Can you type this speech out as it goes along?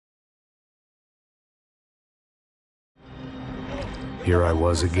Here I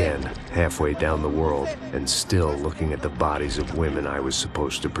was again, halfway down the world, and still looking at the bodies of women I was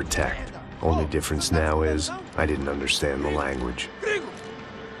supposed to protect. Only difference now is, I didn't understand the language.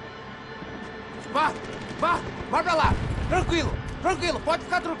 Vá pra lá! Tranquilo, pode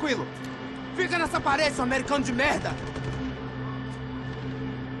ficar tranquilo! Fica nessa parede, seu americano de merda!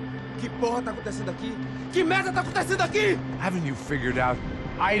 Que porra tá acontecendo aqui? Que merda tá acontecendo aqui? Haven't you figured out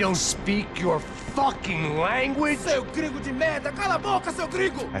I don't speak your fucking language? Seu gringo de merda! Cala a boca, seu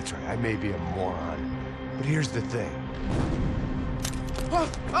gringo! That's right, I may be a moron, but here's the thing.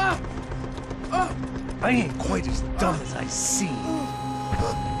 I ain't quite as dumb as I seem.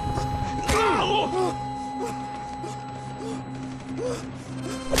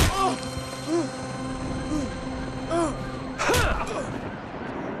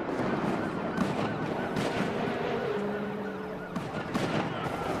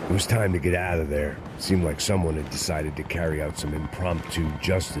 It was time to get out of there. It seemed like someone had decided to carry out some impromptu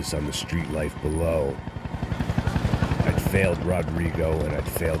justice on the street life below. I'd failed Rodrigo and I'd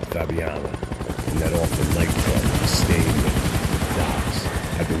failed Fabiana. And that awful nightclub, the stain, the docks.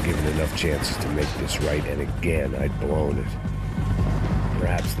 I'd been given enough chances to make this right, and again I'd blown it.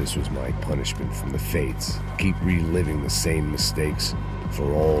 Perhaps this was my punishment from the fates. Keep reliving the same mistakes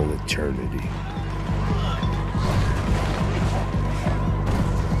for all eternity.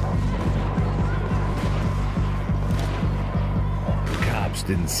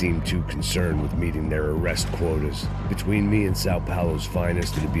 Didn't seem too concerned with meeting their arrest quotas. Between me and Sao Paulo's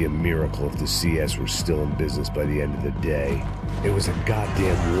finest, it'd be a miracle if the CS were still in business by the end of the day. It was a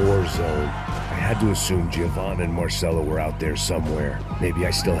goddamn war zone. I had to assume Giovanna and Marcelo were out there somewhere. Maybe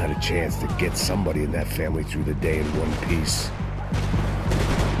I still had a chance to get somebody in that family through the day in one piece.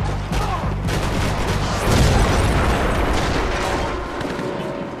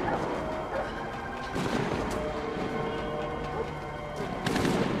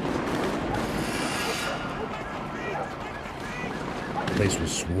 The place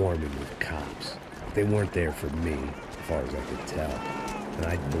was swarming with cops. They weren't there for me, as far as I could tell. And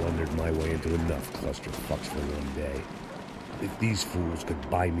I'd blundered my way into enough clusterfucks for one day. If these fools could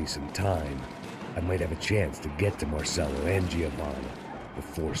buy me some time, I might have a chance to get to Marcelo and Giovanna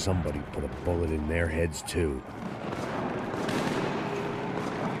before somebody put a bullet in their heads too.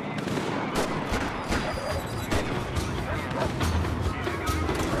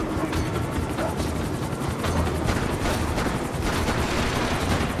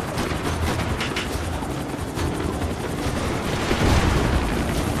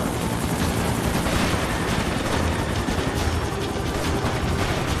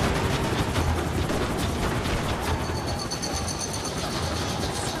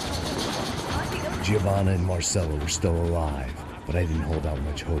 Giovanna and Marcelo were still alive, but I didn't hold out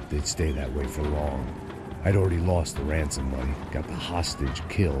much hope they'd stay that way for long. I'd already lost the ransom money, got the hostage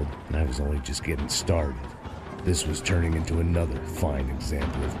killed, and I was only just getting started. This was turning into another fine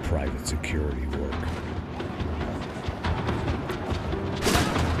example of private security work.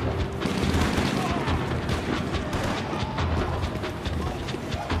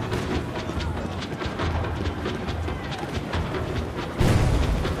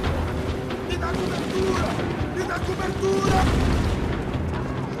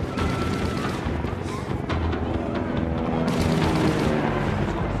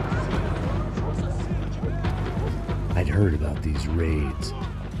 I'd heard about these raids.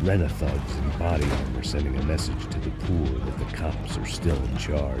 Rena-thugs in body armor sending a message to the poor that the cops are still in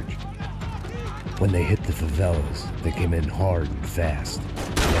charge. When they hit the favelas, they came in hard and fast.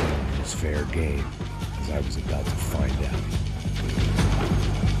 It was fair game, as I was about to find out.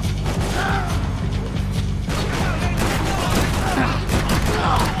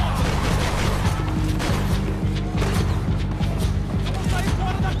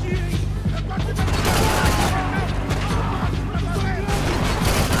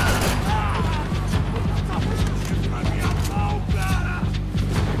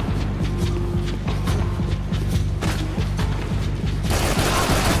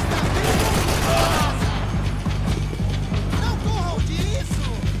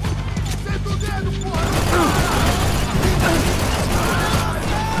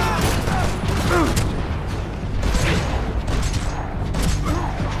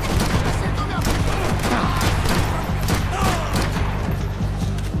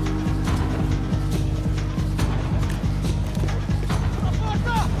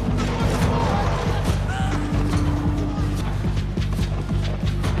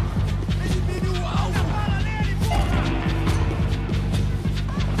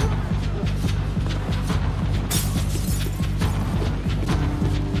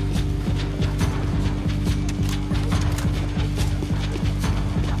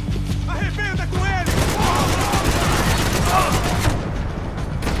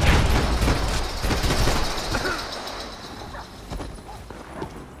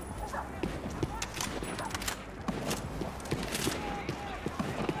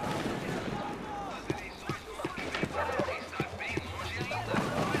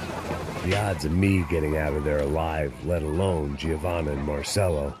 odds of me getting out of there alive, let alone Giovanna and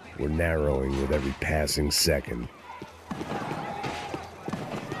Marcello, were narrowing with every passing second.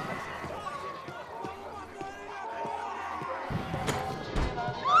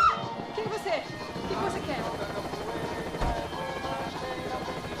 Quem é você? O que você quer?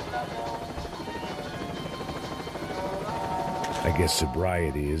 I guess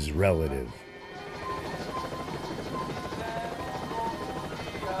sobriety is relative.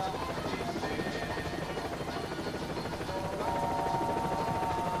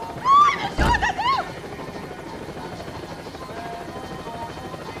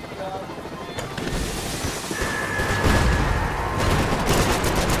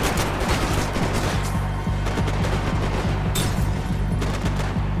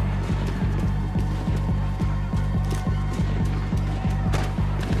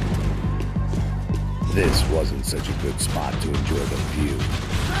 This wasn't such a good spot to enjoy the view.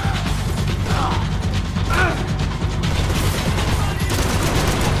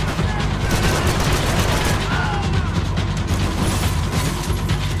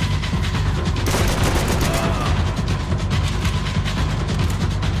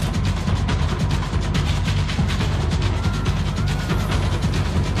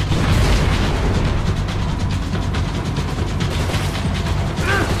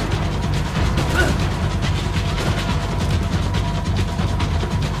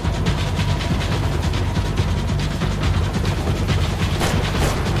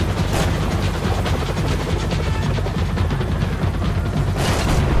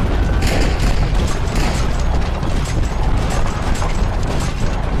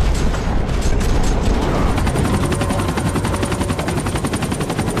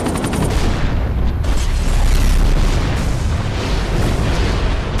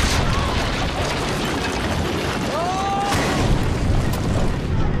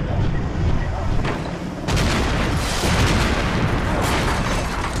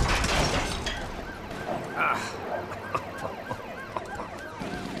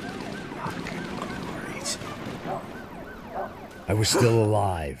 I was still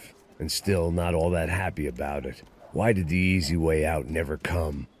alive, and still not all that happy about it. Why did the easy way out never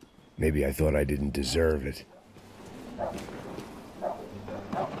come? Maybe I thought I didn't deserve it.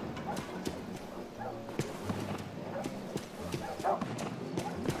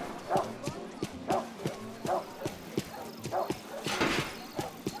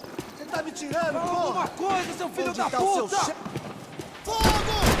 Você tá me tirando, Fala porra! alguma coisa, seu filho Onde da tá o seu puta! che-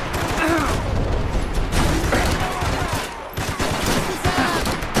 Fogo!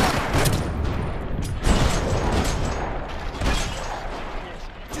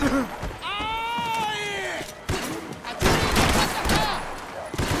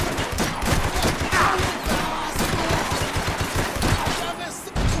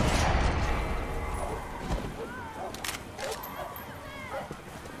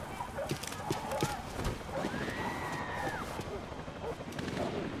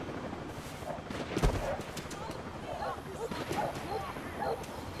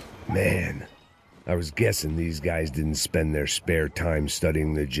 Man, I was guessing these guys didn't spend their spare time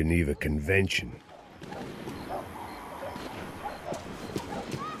studying the Geneva Convention.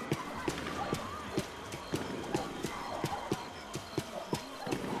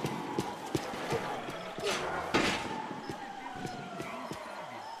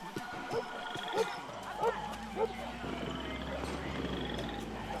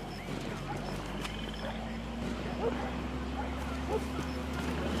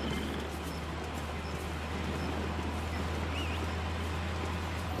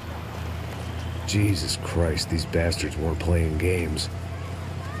 Jesus Christ, these bastards weren't playing games.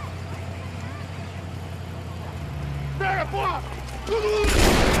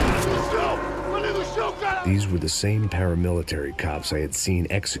 These were the same paramilitary cops I had seen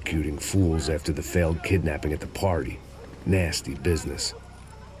executing fools after the failed kidnapping at the party. Nasty business.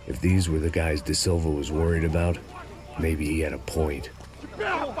 If these were the guys De Silva was worried about, maybe he had a point.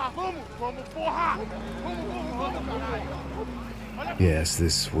 Yes,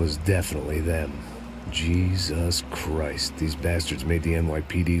 this was definitely them. Jesus Christ, these bastards made the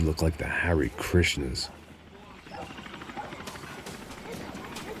NYPD look like the Hare Krishnas.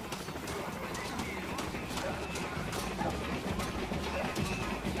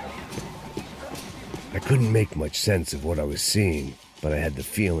 I couldn't make much sense of what I was seeing, but I had the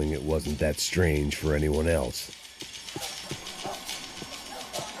feeling it wasn't that strange for anyone else.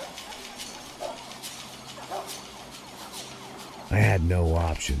 I had no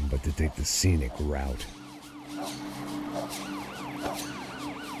option but to take the scenic route.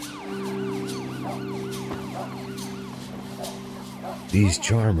 These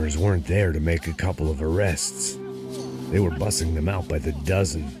charmers weren't there to make a couple of arrests. They were bussing them out by the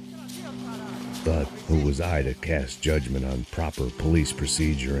dozen. But who was I to cast judgment on proper police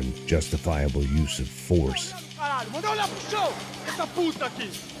procedure and justifiable use of force? Caralho, manda olhar pro chão! Essa puta aqui!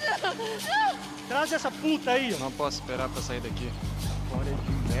 Traz essa puta aí! Não posso esperar pra sair daqui. Olha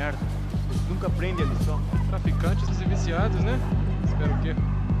que merda! Eles nunca aprendem a lição. Traficantes e viciados, né? Espero o quê?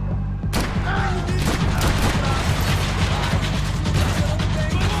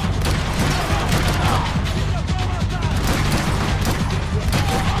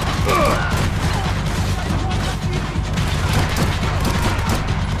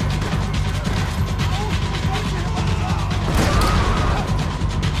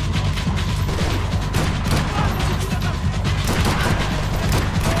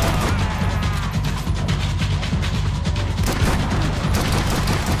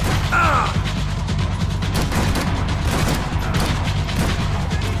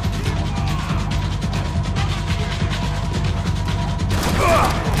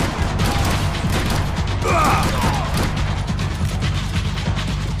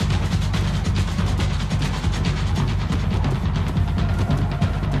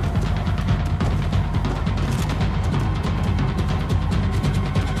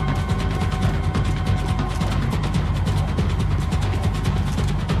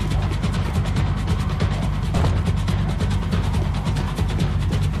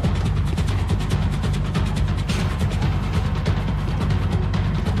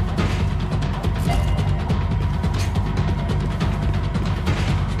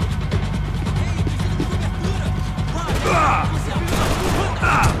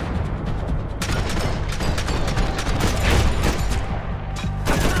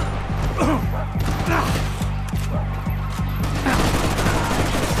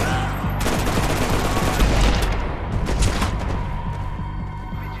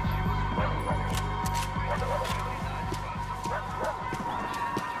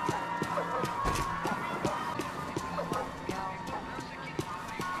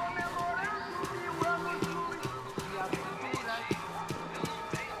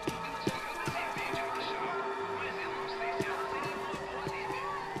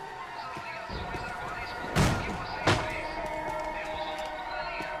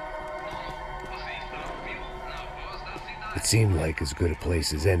 It seemed like as good a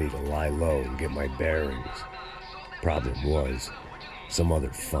place as any to lie low and get my bearings. Problem was, some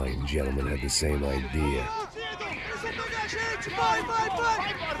other fine gentleman had the same idea.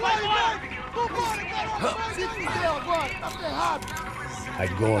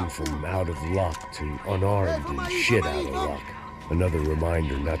 I'd gone from out of luck to unarmed and shit out of luck. Another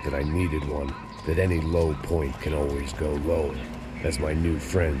reminder, not that I needed one, that any low point can always go lower, as my new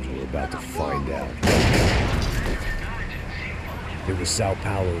friends were about to find out. It was Sao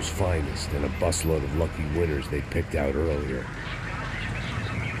Paulo's finest and a busload of lucky winners they picked out earlier.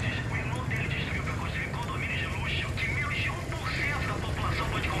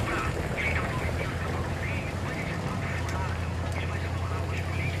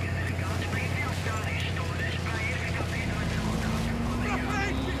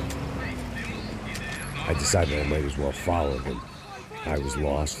 I decided I might as well follow them. I was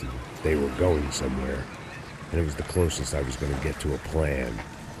lost and they were going somewhere, and it was the closest I was going to get to a plan.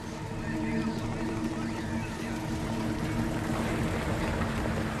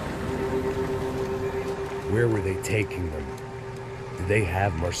 Where were they taking them? Did they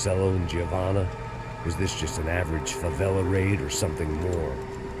have Marcelo and Giovanna? Was this just an average favela raid or something more?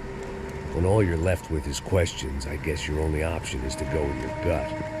 When all you're left with is questions, I guess your only option is to go with your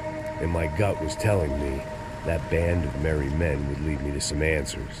gut. And my gut was telling me that band of merry men would lead me to some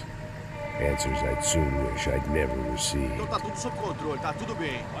answers. Answers I'd soon wish I'd never received.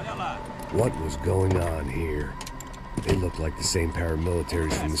 What was going on here? They looked like the same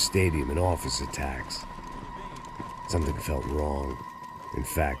paramilitaries from the stadium in office attacks. Something felt wrong. In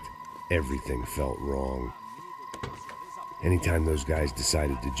fact, everything felt wrong. Anytime those guys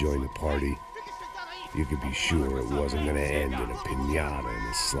decided to join the party, you could be sure it wasn't going to end in a piñata and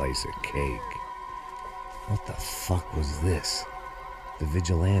a slice of cake. What the fuck was this? The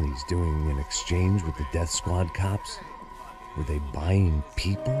vigilantes doing an exchange with the death squad cops? Were they buying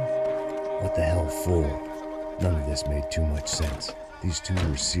people? What the hell for? None of this made too much sense. These two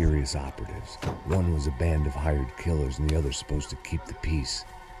were serious operatives. One was a band of hired killers and the other supposed to keep the peace.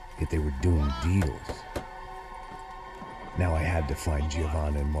 Yet they were doing deals. Now I had to find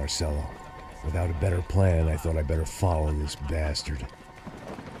Giovanna and Marcelo. Without a better plan, I thought I'd better follow this bastard.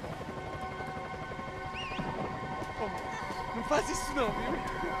 Não faz isso não, viu?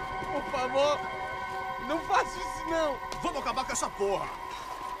 Por favor, Não faça isso, não! Vamos acabar com essa porra!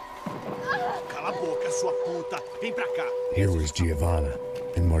 Cala a boca, sua puta! Vem pra cá! Here was Giovanna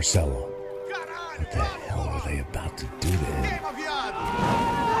and Marcello. Caralho! What the hell were they about to do to him? Queima, viado!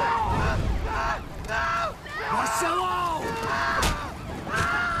 Marcelo!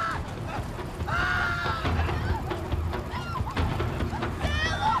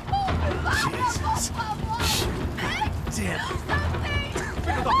 Jesus. Damn.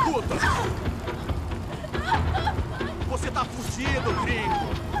 Filho da puta! Você tá fugido,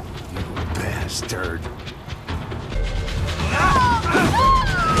 gringo! Bastard.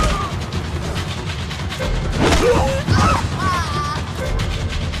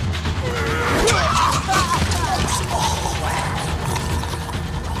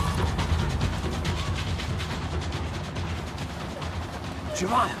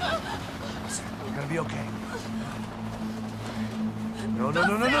 Giovanna! You're gonna be okay. No. You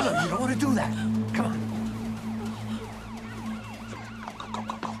don't want to do that. Come on. Go.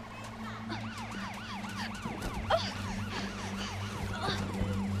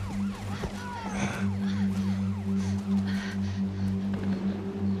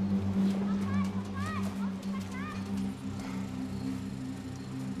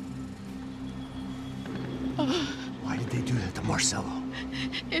 Why did they do that to Marcelo?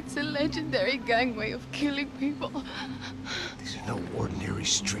 It's a legendary gang way of killing people. These are no ordinary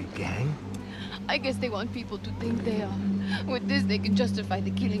street gang. I guess they want people to think they are. With this, they can justify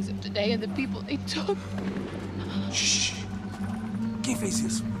the killings of today and the people they took. Shh. Quem fez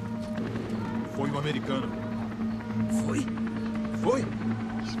isso? Foi americano. Foi?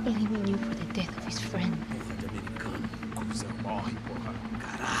 He's blaming you for the death of his friend. Porra de americano. Coisa morre, porra.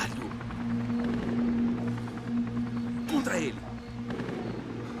 Caralho. Contra ele.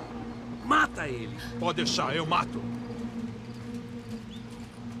 Mata ele. Pode deixar, eu mato.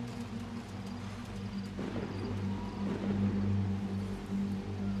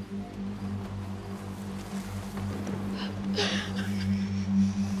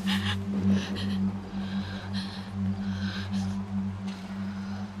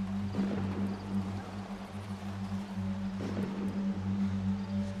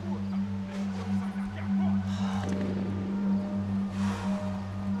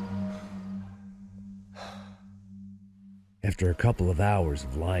 After a couple of hours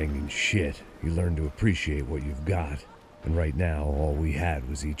of lying in shit, you learn to appreciate what you've got. And right now, all we had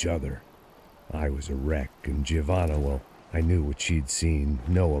was each other. I was a wreck, and Giovanna, well, I knew what she'd seen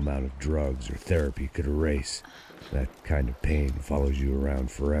no amount of drugs or therapy could erase. That kind of pain follows you around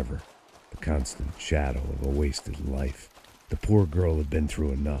forever. The constant shadow of a wasted life. The poor girl had been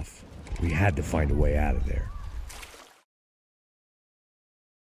through enough. We had to find a way out of there.